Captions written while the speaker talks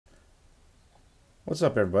What's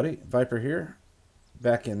up, everybody? Viper here,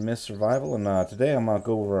 back in Myth Survival, and today I'm gonna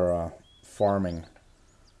go over farming,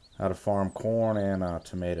 how to farm corn and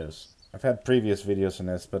tomatoes. I've had previous videos on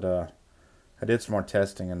this, but I did some more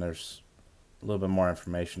testing, and there's a little bit more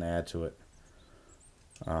information to add to it.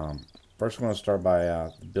 First, I'm gonna start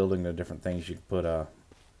by building the different things you can put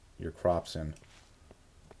your crops in.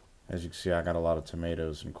 As you can see, I got a lot of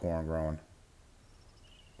tomatoes and corn growing.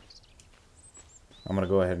 I'm going to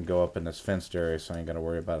go ahead and go up in this fenced area so I ain't got to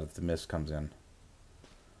worry about it if the mist comes in.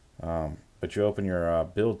 But you open your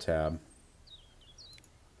build tab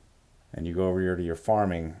and you go over here to your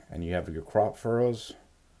farming and you have your crop furrows,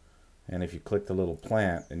 and if you click the little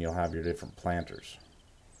plant, then you'll have your different planters.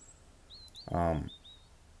 I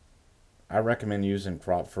recommend using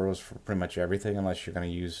crop furrows for pretty much everything unless you're going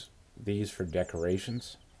to use these for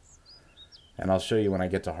decorations, and I'll show you when I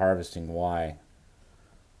get to harvesting why.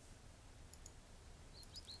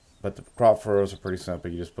 But the crop furrows are pretty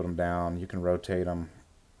simple. You just put them down. You can rotate them.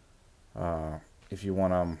 If you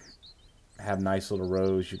want them have nice little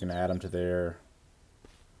rows, you can add them to there.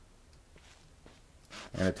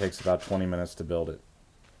 And it takes about 20 minutes to build it.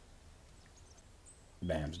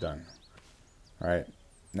 Bam's done. Alright,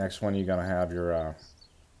 next one you're going to have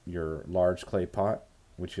your large clay pot,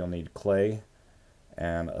 which you'll need clay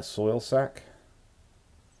and a soil sack.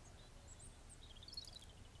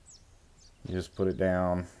 You just put it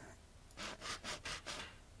down.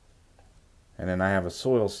 And then I have a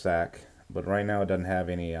soil stack, but right now it doesn't have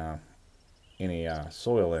any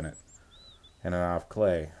soil in it, and then I have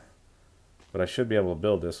clay. But I should be able to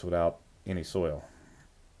build this without any soil,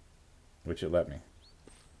 which it let me.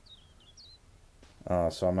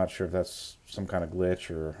 So I'm not sure if that's some kind of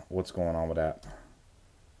glitch or what's going on with that.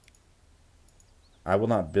 I will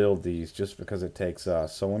not build these just because it takes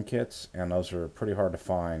sewing kits, and those are pretty hard to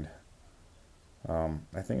find.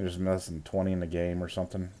 I think there's less than 20 in the game or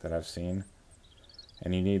something that I've seen.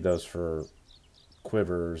 And you need those for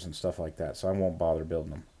quivers and stuff like that, so I won't bother building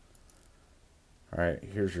them. Alright,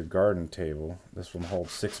 here's your garden table. This one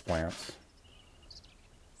holds 6 plants.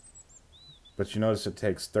 But you notice it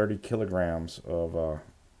takes 30 kilograms of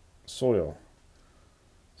soil.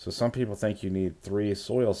 So some people think you need 3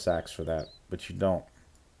 soil sacks for that, but you don't.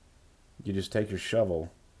 You just take your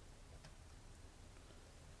shovel,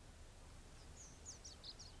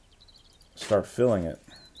 start filling it,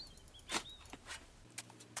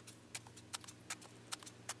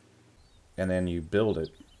 and then you build it,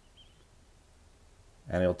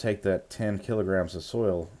 and it'll take that 10 kilograms of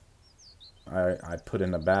soil I put in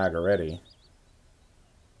the bag already,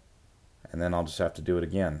 and then I'll just have to do it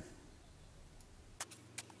again.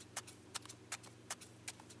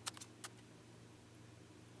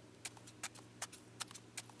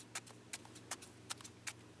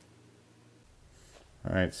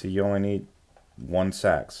 Alright, so you only need 1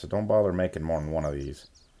 sack, so don't bother making more than one of these.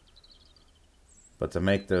 But to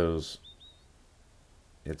make those,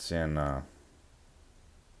 it's in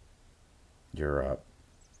your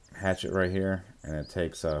hatchet right here, and it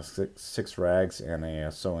takes six rags and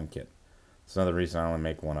a sewing kit. That's another reason I only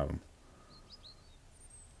make one of them.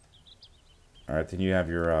 Alright, then you have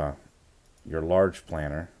your large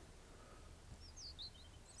planter.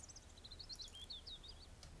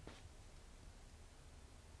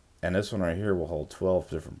 And this one right here will hold 12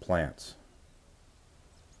 different plants.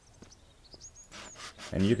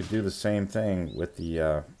 And you could do the same thing with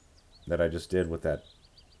the that I just did with that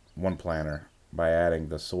one planter by adding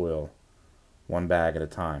the soil 1 bag at a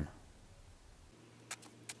time.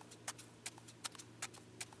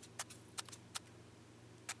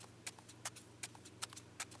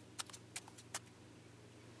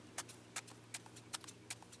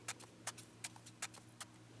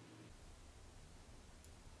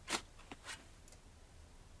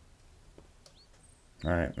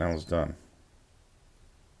 Alright, that was done.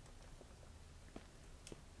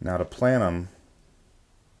 Now to plant them,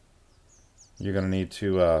 you're going to need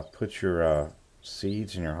to put your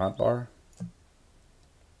seeds in your hotbar.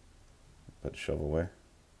 Put the shovel away.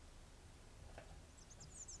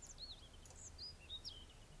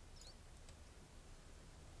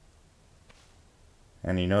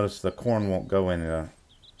 And you notice the corn won't go into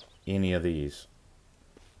any of these.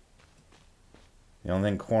 The only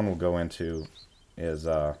thing corn will go into is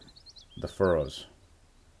the furrows.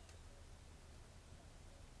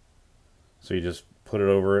 So you just put it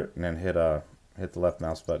over it and then hit the left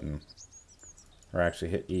mouse button, or actually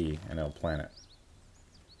hit E, and it'll plant it.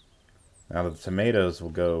 Now the tomatoes will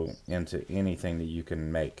go into anything that you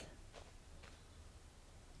can make,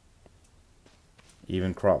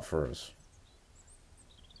 even crop furrows.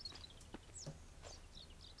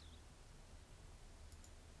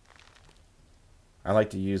 I like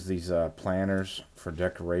to use these planters for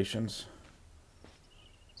decorations.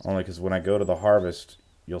 Only because when I go to the harvest,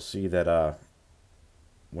 you'll see that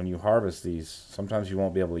when you harvest these, sometimes you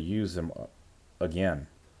won't be able to use them again.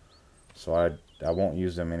 So I won't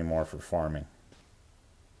use them anymore for farming.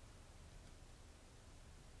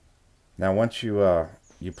 Now once you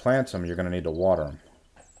plant them, you're going to need to water them.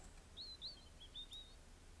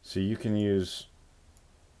 So you can use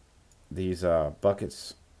these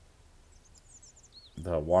buckets,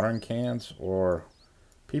 the watering cans, or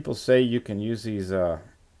people say you can use these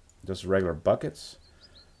just regular buckets,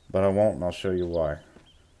 but I won't, and I'll show you why.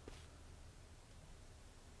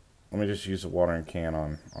 Let me just use a watering can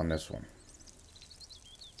on this one.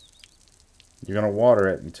 You're going to water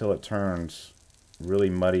it until it turns really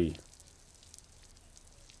muddy.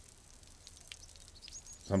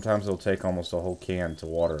 Sometimes it'll take almost a whole can to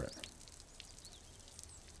water it.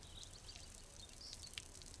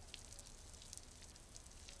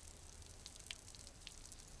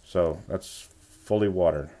 So that's fully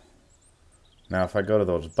watered. Now if I go to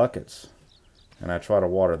those buckets and I try to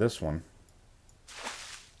water this one,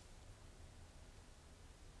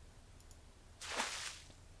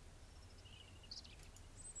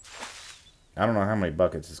 I don't know how many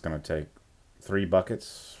buckets it's going to take. 3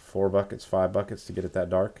 buckets, 4 buckets, 5 buckets to get it that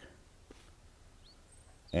dark.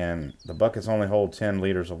 And the buckets only hold 10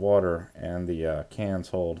 liters of water, and the cans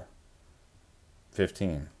hold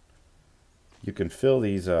 15. You can fill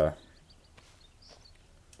these the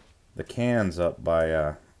cans up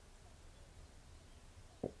by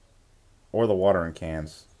or the watering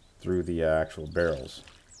cans through the actual barrels.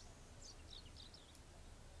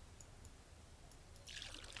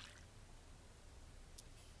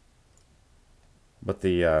 But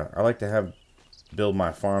I like to build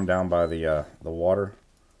my farm down by the water,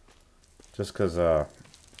 just because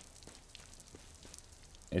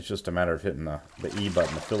it's just a matter of hitting the E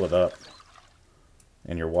button to fill it up,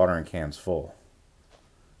 and your watering can's full,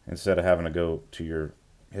 instead of having to go to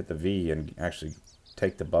hit the V and actually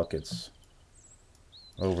take the buckets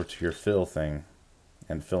over to your fill thing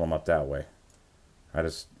and fill them up that way.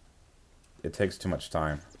 It takes too much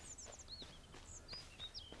time.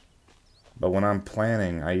 But when I'm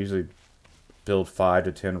planting, I usually build 5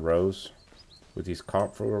 to 10 rows with these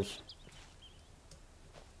crop furrows,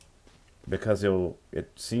 because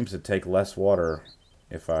it seems to take less water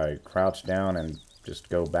if I crouch down and just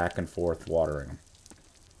go back and forth watering them.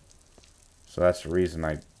 So that's the reason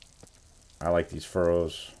I like these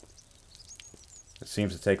furrows. It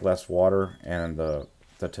seems to take less water, and the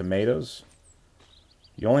tomatoes,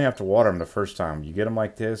 you only have to water them the first time. You get them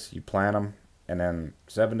like this, you plant them, and then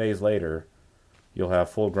 7 days later, you'll have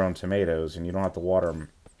full-grown tomatoes, and you don't have to water them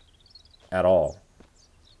at all.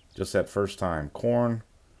 Just that first time. Corn,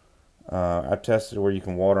 I've tested where you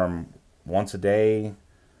can water them once a day,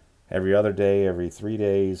 every other day, every 3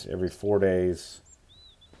 days, every 4 days.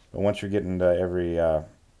 But once you're getting to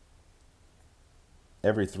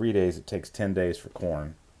every 3 days, it takes 10 days for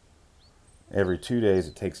corn. Every 2 days,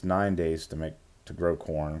 it takes 9 days to grow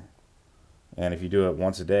corn. And if you do it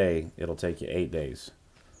once a day, it'll take you 8 days.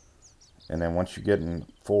 And then once you get in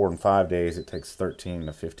 4 and 5 days, it takes 13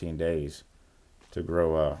 to 15 days to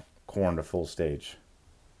grow corn to full stage.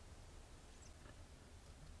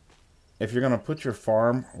 If you're going to put your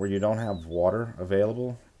farm where you don't have water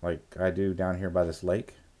available, like I do down here by this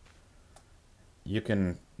lake, you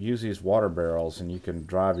can use these water barrels, and you can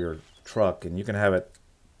drive your truck, and you can have it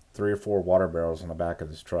 3 or 4 water barrels on the back of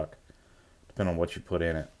this truck, depending on what you put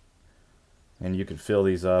in it. And you can fill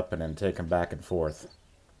these up and then take them back and forth.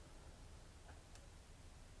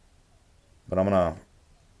 But I'm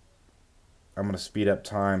gonna speed up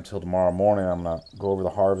time till tomorrow morning. I'm gonna go over the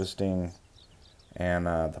harvesting and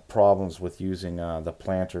the problems with using the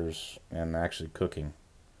planters and actually cooking.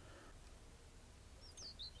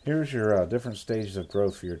 Here's your different stages of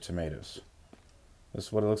growth for your tomatoes. This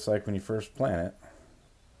is what it looks like when you first plant it.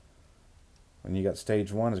 When you got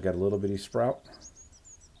stage 1, it's got a little bitty sprout.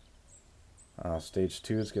 Stage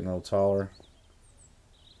 2 is getting a little taller.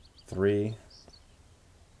 3,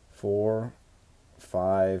 4,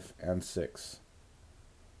 5, and 6.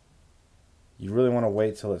 You really want to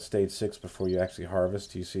wait till it's stage 6 before you actually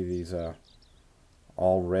harvest. You see these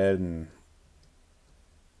all red and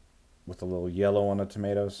with a little yellow on the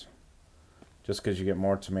tomatoes, just because you get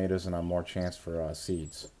more tomatoes and have more chance for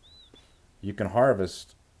seeds. You can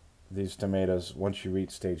harvest these tomatoes once you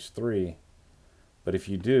reach stage 3, but if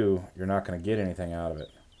you do, you're not going to get anything out of it.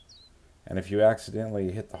 And if you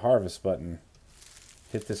accidentally hit the harvest button,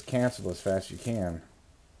 hit this cancel as fast as you can,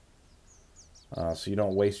 so you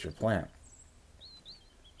don't waste your plant.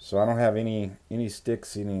 So I don't have any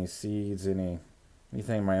sticks, any seeds, any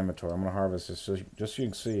anything in my inventory. I'm going to harvest this just so you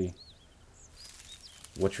can see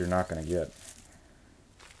what you're not going to get.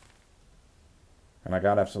 And I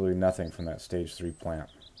got absolutely nothing from that stage 3 plant.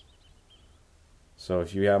 So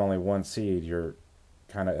if you had only one seed, you're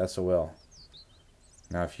kind of SOL.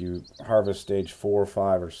 Now if you harvest stage 4,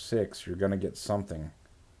 5, or 6, you're going to get something.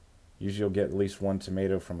 Usually you'll get at least one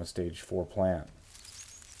tomato from a stage 4 plant.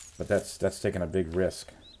 But that's taking a big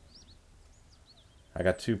risk. I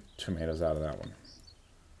got 2 tomatoes out of that one.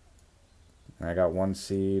 And I got 1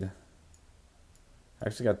 seed. I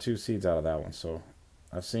actually got 2 seeds out of that one. So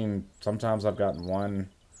I've seen, sometimes I've gotten 1.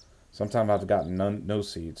 Sometimes I've gotten no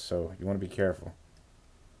seeds. So you want to be careful.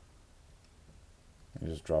 You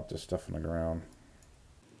just drop this stuff on the ground.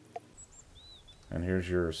 And here's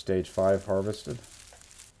your stage 5 harvested.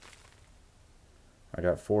 I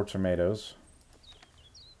got 4 tomatoes.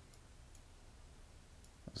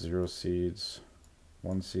 0 seeds.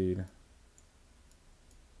 1 seed.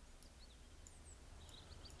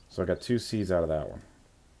 So I got 2 seeds out of that one.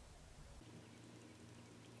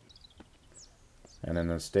 And then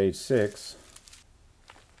in stage 6,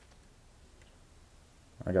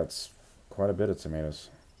 I got quite a bit of tomatoes.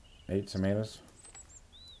 8 tomatoes.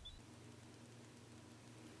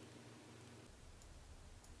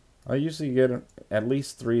 I usually get at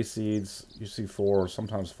least 3 seeds, usually 4,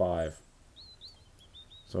 sometimes 5.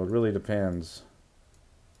 So it really depends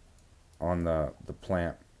on the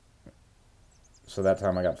plant. So that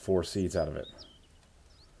time I got 4 seeds out of it.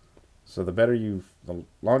 So the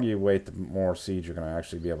longer you wait, the more seeds you're going to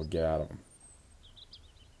actually be able to get out of them.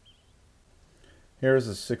 Here's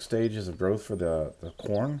the 6 stages of growth for the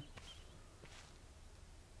corn.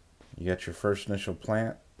 You got your first initial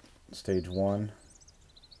plant, stage 1,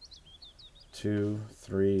 2,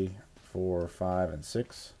 3, 4, 5, and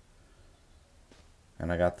 6.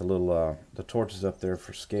 And I got the little the torches up there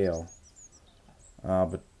for scale.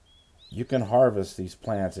 But you can harvest these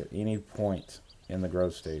plants at any point in the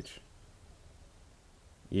growth stage,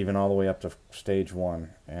 even all the way up to stage 1.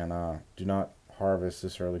 And do not harvest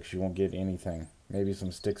this early because you won't get anything. Maybe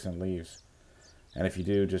some sticks and leaves. And if you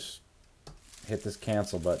do, just hit this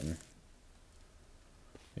cancel button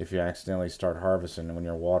if you accidentally start harvesting when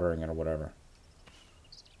you're watering it or whatever.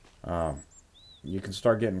 You can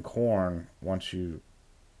start getting corn once you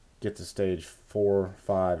get to stage 4,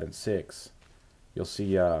 5, and 6. You'll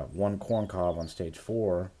see 1 corn cob on stage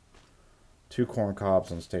 4, 2 corn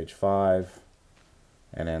cobs on stage 5,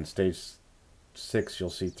 and then stage 6 you'll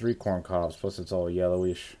see 3 corn cobs, plus it's all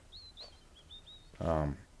yellowish.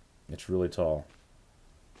 It's really tall.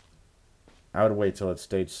 I would wait till it's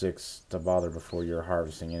stage 6 to bother before you're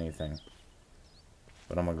harvesting anything.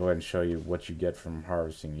 But I'm going to go ahead and show you what you get from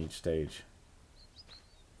harvesting each stage.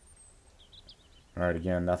 Alright,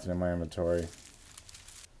 again, nothing in my inventory.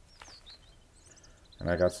 And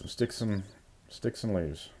I got some sticks and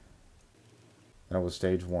leaves. That was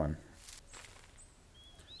stage 1.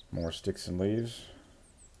 More sticks and leaves.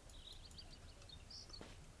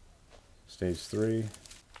 Stage 3.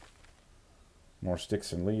 More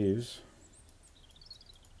sticks and leaves.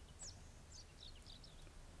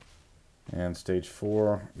 And stage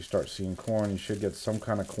 4, you start seeing corn. You should get some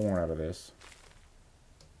kind of corn out of this.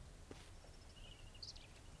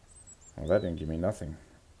 Well, that didn't give me nothing.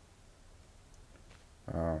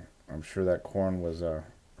 I'm sure that corn was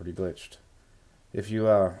pretty glitched. If you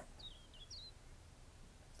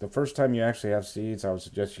the first time you actually have seeds, I would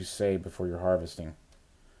suggest you save before you're harvesting,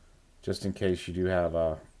 just in case you do have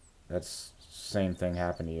that same thing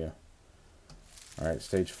happen to you. Alright,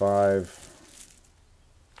 stage 5.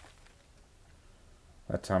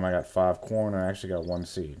 That time I got 5 corn and I actually got 1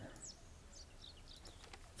 seed.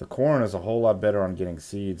 The corn is a whole lot better on getting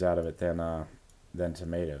seeds out of it than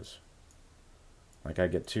tomatoes. Like I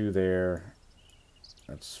get 2 there.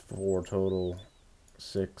 That's 4 total.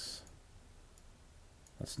 6.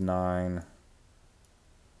 That's 9.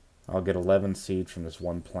 I'll get 11 seeds from this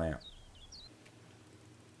 1 plant.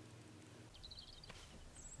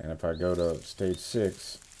 And if I go to stage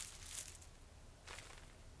 6,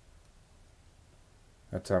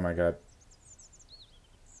 that time I got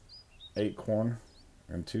 8 corn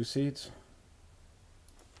and 2 seeds.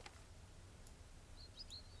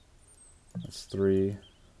 That's 3,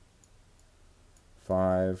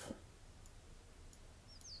 5,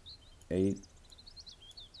 8,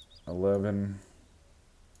 11,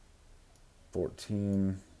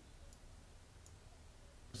 14,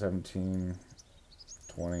 17,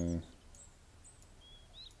 20.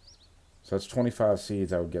 So that's 25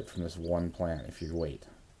 seeds I would get from this 1 plant if you wait.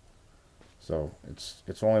 So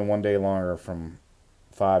it's only 1 day longer from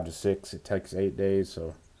 5 to 6. It takes 8 days,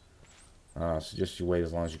 so suggest you wait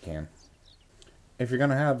as long as you can. if you're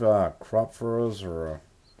gonna have crop furrows or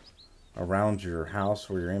around your house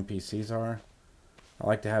where your NPCs are, I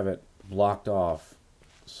like to have it blocked off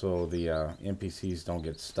so the NPCs don't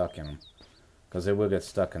get stuck in them, because they will get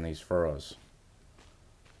stuck in these furrows.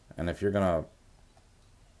 And if you're gonna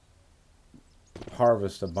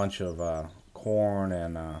harvest a bunch of corn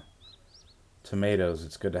and tomatoes,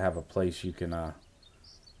 it's good to have a place you can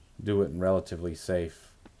do it in relatively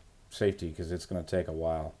safety, because it's going to take a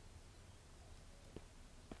while.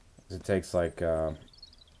 It takes like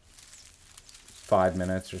 5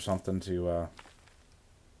 minutes or something to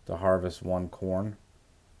harvest one corn,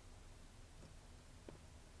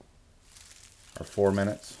 or 4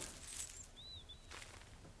 minutes.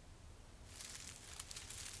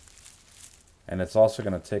 And it's also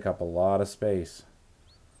going to take up a lot of space.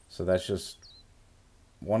 So that's just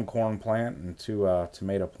one corn plant and 2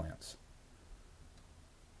 tomato plants.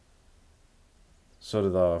 So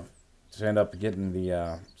to end up getting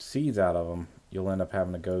the seeds out of them, you'll end up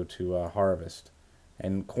having to go to harvest.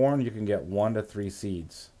 And corn, you can get 1 to 3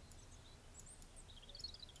 seeds.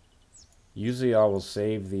 Usually I will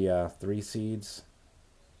save the 3 seeds,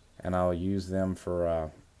 and I'll use them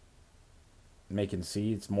for making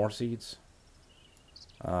seeds, more seeds.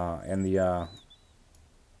 And the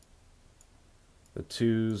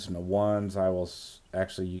 2s and the 1s, I will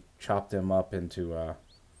actually chop them up into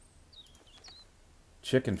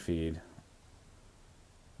chicken feed,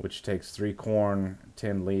 which takes 3 corn,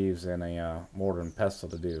 10 leaves, and a mortar and pestle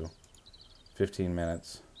to do. 15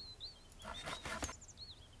 minutes.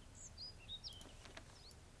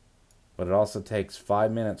 But it also takes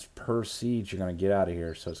 5 minutes per seed you're going to get out of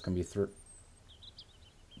here. So it's going to be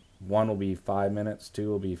 1 will be 5 minutes, 2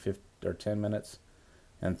 will be 10 minutes,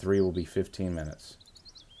 and 3 will be 15 minutes.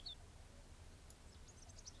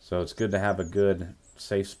 So it's good to have a good,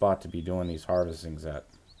 safe spot to be doing these harvestings at.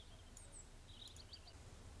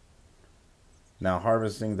 Now,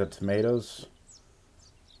 harvesting the tomatoes,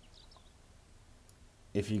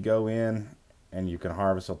 if you go in and you can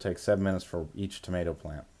harvest, it'll take 7 minutes for each tomato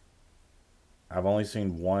plant. I've only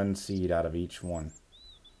seen 1 seed out of each one.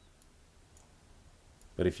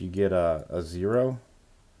 But if you get a 0,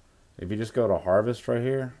 if you just go to harvest right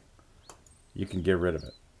here, you can get rid of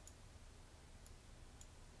it.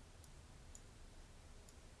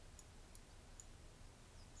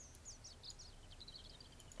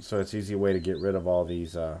 So it's an easy way to get rid of all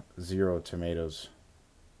these 0 tomatoes,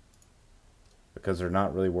 because they're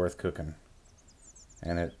not really worth cooking.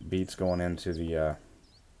 And it beats going into the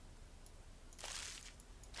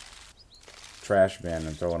trash bin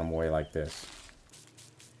and throwing them away like this.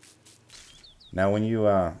 Now when you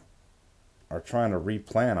are trying to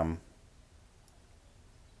replant them,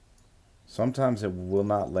 sometimes it will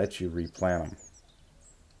not let you replant them.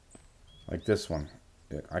 Like this one.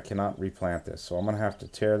 I cannot replant this. So I'm going to have to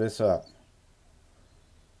tear this up,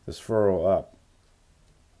 this furrow up,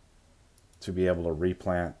 to be able to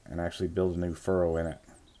replant and actually build a new furrow in it.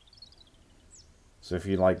 So if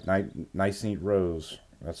you like nice neat rows,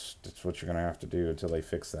 that's what you're going to have to do until they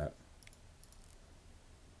fix that.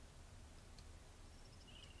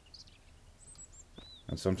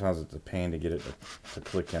 And sometimes it's a pain to get it to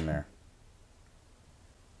click in there.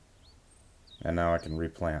 And now I can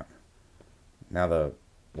replant. Now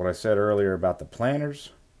what I said earlier about the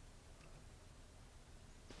planters,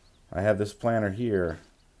 I have this planter here.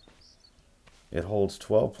 It holds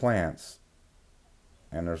 12 plants,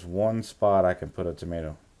 and there's 1 spot I can put a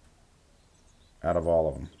tomato out of all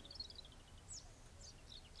of them.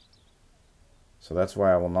 So that's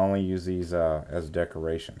why I will only use these as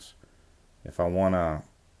decorations. If I'm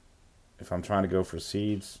trying to go for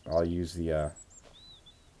seeds, I'll use the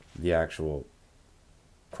actual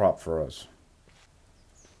crop furrows.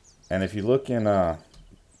 And if you look in the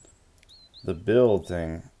build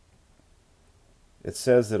thing, it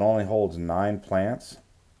says it only holds 9 plants,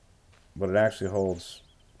 but it actually holds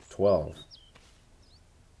 12.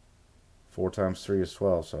 4 times 3 is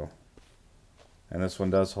 12, so. And this one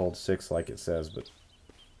does hold 6 like it says, but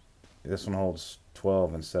this one holds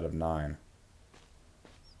 12 instead of 9.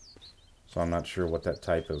 So I'm not sure what that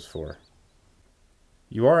typo is for.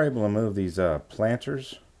 You are able to move these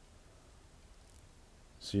planters.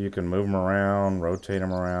 So you can move them around, rotate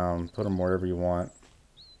them around, put them wherever you want.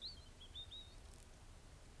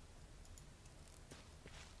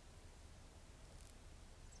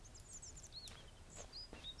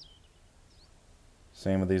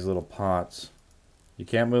 Same with these little pots. You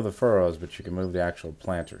can't move the furrows, but you can move the actual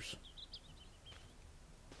planters.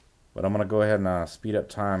 But I'm going to go ahead and speed up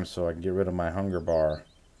time so I can get rid of my hunger bar,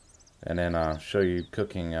 and then show you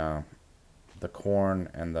cooking the corn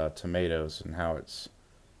and the tomatoes and how it's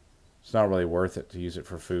It's not really worth it to use it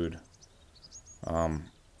for food. I've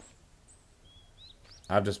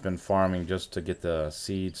just been farming just to get the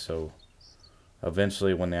seeds, so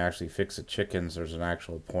eventually when they actually fix the chickens, there's an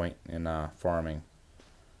actual point in farming.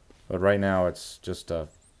 But right now it's just to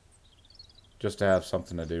have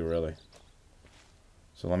something to do, really.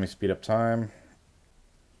 So let me speed up time.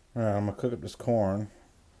 Alright, I'm going to cook up this corn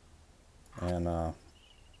and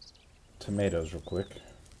tomatoes real quick.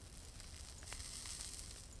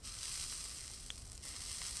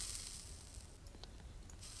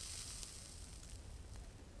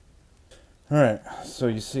 Alright, so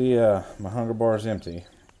you see my hunger bar is empty.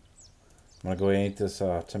 I'm going to go ahead and eat this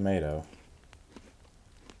tomato.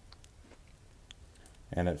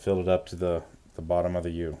 And it filled it up to the bottom of the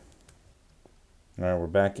U. Alright, we're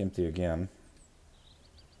back empty again.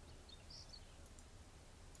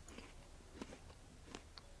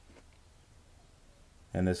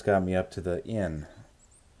 And this got me up to the N.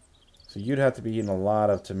 So you'd have to be eating a lot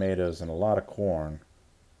of tomatoes and a lot of corn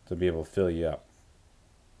to be able to fill you up.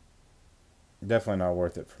 Definitely not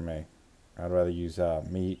worth it for me. I'd rather use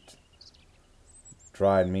meat,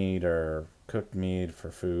 dried meat or cooked meat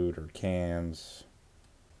for food, or cans.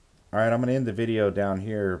 Alright, I'm going to end the video down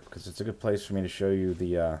here because it's a good place for me to show you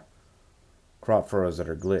the crop furrows that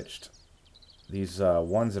are glitched. These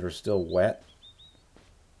ones that are still wet,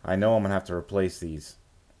 I know I'm going to have to replace these.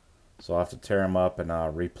 So I'll have to tear them up and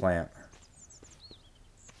replant.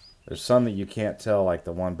 There's some that you can't tell, like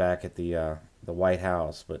the one back at the White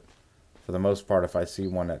House, but for the most part, if I see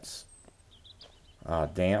one that's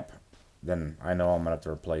damp, then I know I'm going to have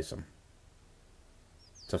to replace them.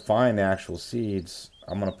 To find the actual seeds,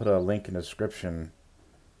 I'm going to put a link in the description,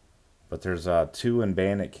 but there's 2 in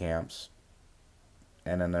bandit camps,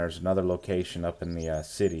 and then there's another location up in the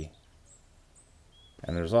city.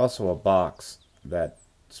 And there's also a box that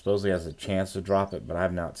supposedly has a chance to drop it, but I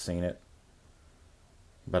have not seen it.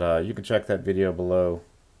 But you can check that video below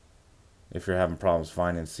if you're having problems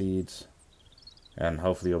finding seeds. And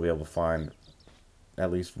hopefully you'll be able to find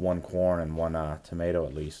at least 1 corn and 1 tomato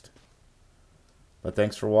at least. But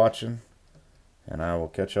thanks for watching, and I will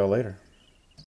catch y'all later.